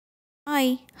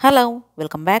Hi hello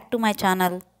welcome back to my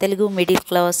channel Telugu middle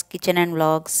class kitchen and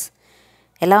vlogs.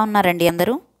 ఎలా ఉన్నారండి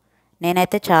అందరూ?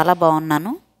 నేనైతే చాలా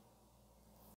బాగున్నాను.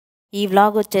 ఈ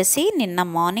వ్లాగ్ వచ్చేసి నిన్న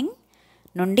మార్నింగ్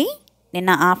నుండి నిన్న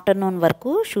ఆఫ్టర్నూన్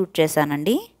వరకు షూట్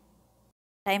చేశానండి.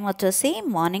 టైం వచ్చేసి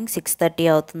మార్నింగ్ 6:30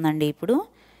 అవుతుందండి. ఇప్పుడు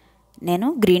నేను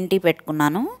గ్రీన్ టీ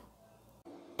పెట్టుకున్నాను.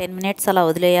 10 మినిట్స్ అలా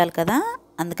వదిలేయాలి కదా,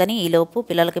 అందుకని ఈలోపు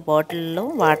పిల్లలకి బాటిల్లో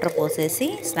వాటర్ పోసేసి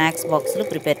స్నాక్స్ బాక్సులు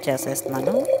ప్రిపేర్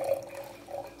చేసేస్తున్నాను.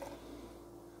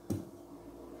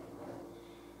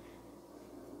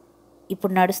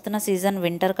 ఇప్పుడు నడుస్తున్న సీజన్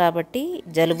వింటర్ కాబట్టి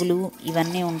జలుబులు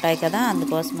ఇవన్నీ ఉంటాయి కదా,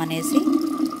 అందుకోసం అనేసి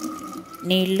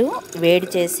నీళ్లు వేడి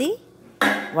చేసి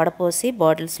వడపోసి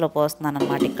బాటిల్స్లో పోస్తున్నాను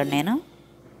అన్నమాట. ఇక్కడ నేను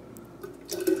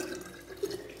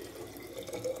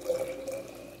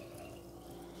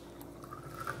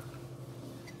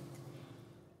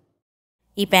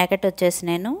ఈ ప్యాకెట్ వచ్చేసి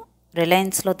నేను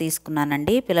రిలయన్స్లో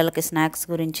తీసుకున్నానండి. పిల్లలకి స్నాక్స్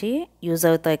గురించి యూజ్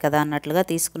అవుతాయి కదా అన్నట్లుగా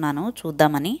తీసుకున్నాను,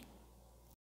 చూద్దామని.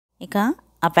 ఇక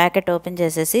ఆ ప్యాకెట్ ఓపెన్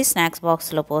చేసేసి స్నాక్స్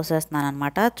బాక్స్లో పోసేస్తున్నాను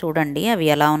అనమాట. చూడండి అవి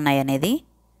ఎలా ఉన్నాయి అనేది.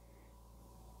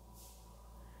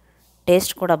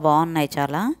 టేస్ట్ కూడా బాగున్నాయి,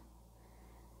 చాలా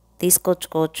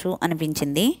తీసుకొచ్చుకోవచ్చు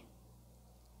అనిపించింది.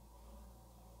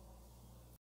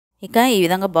 ఇక ఈ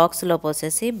విధంగా బాక్స్లో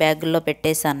పోసేసి బ్యాగుల్లో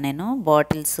పెట్టేశాను నేను,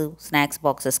 బాటిల్స్ స్నాక్స్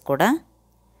బాక్సెస్ కూడా.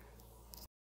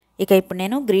 ఇక ఇప్పుడు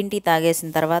నేను గ్రీన్ టీ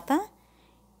తాగేసిన తర్వాత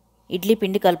ఇడ్లీ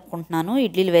పిండి కలుపుకుంటున్నాను.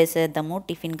 ఇడ్లీలు వేసేద్దాము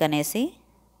టిఫిన్కి అనేసి.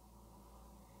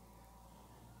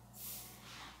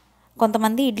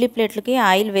 కొంతమంది ఇడ్లీ ప్లేట్లకి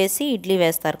ఆయిల్ వేసి ఇడ్లీ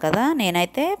వేస్తారు కదా,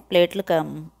 నేనైతే ప్లేట్లు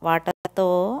వాటర్తో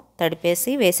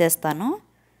తడిపేసి వేసేస్తాను.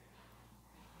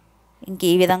 ఇంక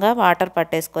ఈ విధంగా వాటర్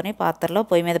పట్టేసుకొని పాత్రలో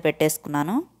పొయ్యి మీద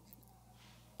పెట్టేసుకున్నాను.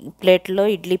 ప్లేట్లో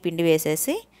ఇడ్లీ పిండి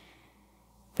వేసేసి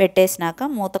పెట్టేసినాక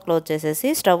మూత క్లోజ్ చేసేసి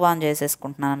స్టవ్ ఆన్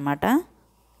చేసేసుకుంటున్నాను అనమాట.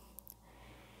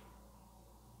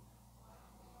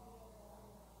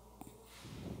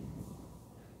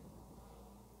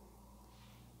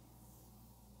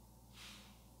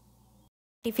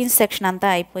 టిఫిన్ సెక్షన్ అంతా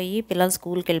అయిపోయి పిల్లలు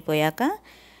స్కూల్కి వెళ్ళిపోయాక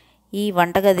ఈ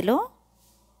వంటగదిలో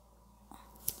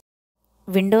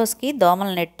విండోస్కి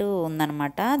దోమల నెట్టు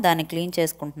ఉందన్నమాట, దాన్ని క్లీన్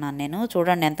చేసుకుంటున్నాను నేను.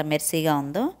 చూడండి ఎంత మెర్సీగా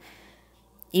ఉందో.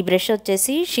 ఈ బ్రష్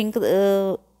వచ్చేసి షింక్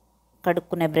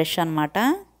కడుక్కునే బ్రష్ అనమాట.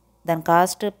 దాని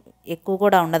కాస్ట్ ఎక్కువ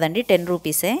కూడా ఉండదండి, 10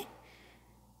 రూపీసే.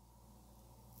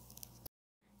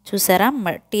 చూసారా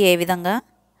మట్టి ఏ విధంగా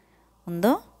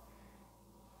ఉందో.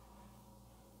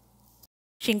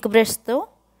 షింక్ బ్రష్తో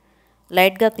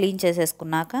లైట్గా క్లీన్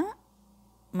చేసేసుకున్నాక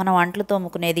మనం అంట్లు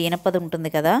తోముకునేది ఇనపది ఉంటుంది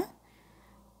కదా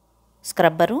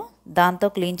స్క్రబ్బరు, దాంతో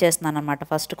క్లీన్ చేస్తున్నాను అనమాట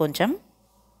ఫస్ట్ కొంచెం.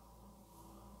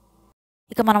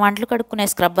 ఇక మనం అంట్లు కడుక్కునే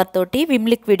స్క్రబ్బర్ తోటి విమ్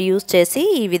లిక్విడ్ యూజ్ చేసి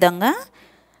ఈ విధంగా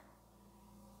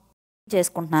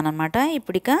చేసుకుంటున్నాను అనమాట.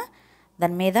 ఇప్పుడు ఇక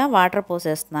దాని మీద వాటర్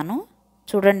పోసేస్తున్నాను.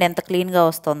 చూడండి ఎంత క్లీన్గా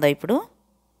వస్తుందో ఇప్పుడు.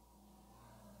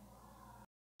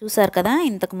 చూసారు కదా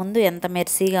ఇంతకుముందు ఎంత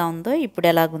మెర్సీగా ఉందో, ఇప్పుడు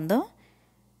ఎలాగుందో.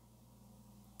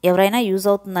 ఎవరైనా యూజ్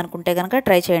అవుతుంది అనుకుంటే కనుక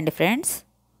ట్రై చేయండి ఫ్రెండ్స్.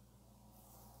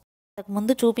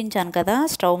 ఇంతకుముందు చూపించాను కదా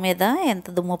స్టవ్ మీద ఎంత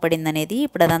దుమ్ము పడింది అనేది,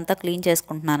 ఇప్పుడు అదంతా క్లీన్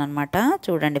చేసుకుంటున్నాను అనమాట.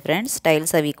 చూడండి ఫ్రెండ్స్,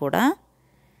 టైల్స్ అవి కూడా.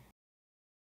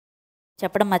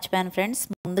 చెప్పడం మర్చిపోయాను ఫ్రెండ్స్,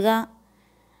 ముందుగా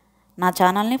నా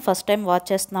ఛానల్ని ఫస్ట్ టైం వాచ్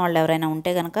చేస్తున్న వాళ్ళు ఎవరైనా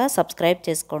ఉంటే కనుక సబ్స్క్రైబ్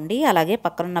చేసుకోండి. అలాగే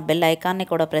పక్కనున్న బెల్ ఐకాన్ని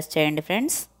కూడా ప్రెస్ చేయండి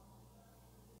ఫ్రెండ్స్.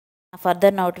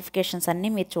 ఫర్దర్ నోటిఫికేషన్స్ అన్నీ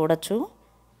మీరు చూడొచ్చు.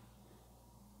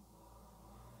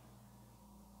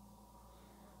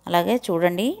 అలాగే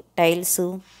చూడండి టైల్స్,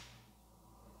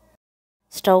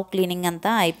 స్టవ్ క్లీనింగ్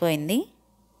అంతా అయిపోయింది.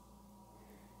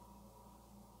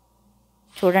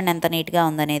 చూడండి ఎంత నీట్గా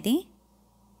ఉందనేది.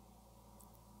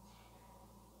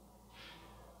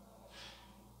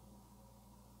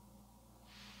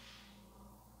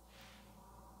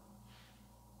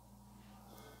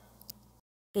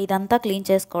 ఇదంతా క్లీన్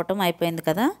చేసుకోవటం అయిపోయింది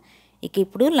కదా. ఇక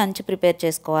ఇప్పుడు లంచ్ ప్రిపేర్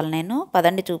చేసుకోవాలి నేను.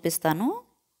 పదండి చూపిస్తాను.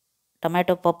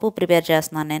 టమాటో పప్పు ప్రిపేర్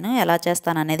చేస్తున్నాను నేను. ఎలా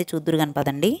చేస్తాను అనేది చూద్దురు కానీ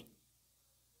పదండి.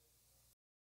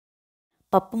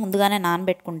 పప్పు ముందుగానే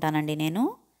నానబెట్టుకుంటానండి నేను.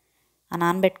 ఆ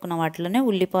నానబెట్టుకున్న వాటిలోనే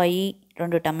ఉల్లిపాయ,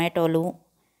 2 టమాటోలు,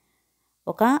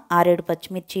 ఒక 6-7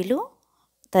 పచ్చిమిర్చీలు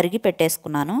తరిగి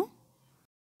పెట్టేసుకున్నాను.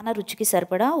 మన రుచికి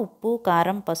సరిపడా ఉప్పు,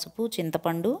 కారం, పసుపు,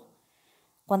 చింతపండు.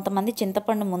 కొంతమంది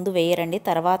చింతపండు ముందు వేయరండి,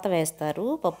 తర్వాత వేస్తారు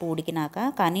పప్పు ఉడికినాక.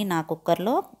 కానీ నా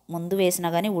కుక్కర్లో ముందు వేసినా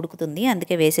కానీ ఉడుకుతుంది,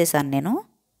 అందుకే వేసేసాను నేను.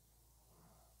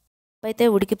 అయితే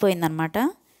ఉడికిపోయిందనమాట.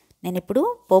 నేను ఇప్పుడు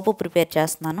పోపు ప్రిపేర్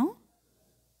చేస్తున్నాను.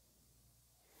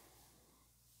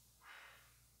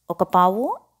 ఒక పావు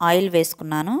ఆయిల్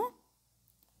వేసుకున్నాను.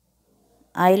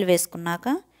 ఆయిల్ వేసుకున్నాక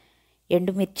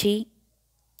ఎండుమిర్చి,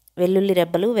 వెల్లుల్లి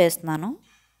రెబ్బలు వేస్తున్నాను.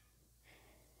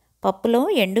 పప్పులో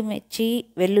ఎండుమిర్చి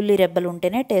వెల్లుల్లి రెబ్బలు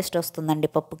ఉంటేనే టేస్ట్ వస్తుందండి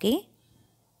పప్పుకి.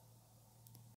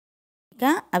 ఇక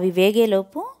అవి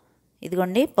వేగేలోపు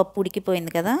ఇదిగోండి పప్పు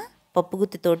ఉడికిపోయింది కదా, పప్పు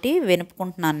గుత్తితోటి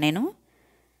వెనుపుకుంటున్నాను నేను.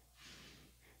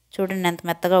 చూడండి ఎంత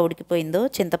మెత్తగా ఉడికిపోయిందో,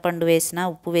 చింతపండు వేసినా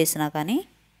ఉప్పు వేసినా కానీ.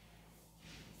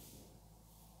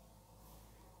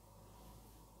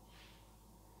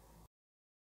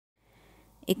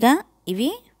 ఇక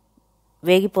ఇవి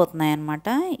వేగిపోతున్నాయి అన్నమాట.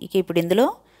 ఇక ఇప్పుడు ఇందులో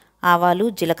ఆవాలు,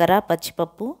 జీలకర్ర,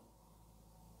 పచ్చిపప్పు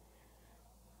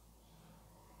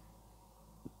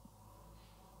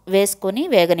వేసుకొని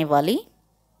వేగనివ్వాలి.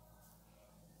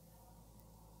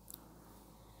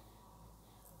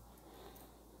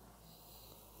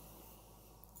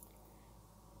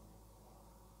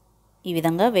 ఈ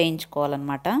విధంగా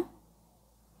వేయించుకోవాలన్నమాట.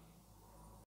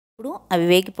 ఇప్పుడు అవి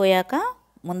వేగిపోయాక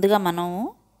ముందుగా మనము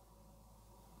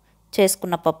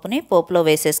చేసుకున్న పప్పుని పోపులో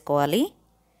వేసేసుకోవాలి.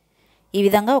 ఈ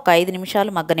విధంగా ఒక 5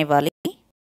 నిమిషాలు మగ్గనివ్వాలి.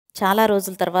 చాలా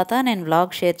రోజుల తర్వాత నేను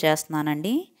వ్లాగ్ షేర్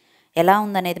చేస్తున్నానండి. ఎలా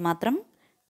ఉందనేది మాత్రం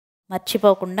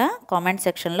మర్చిపోకుండా కామెంట్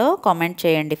సెక్షన్లో కామెంట్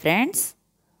చేయండి ఫ్రెండ్స్.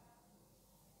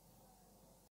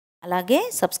 అలాగే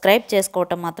సబ్స్క్రైబ్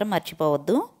చేసుకోవటం మాత్రం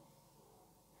మర్చిపోవద్దు.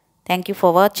 Thank you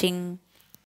for watching.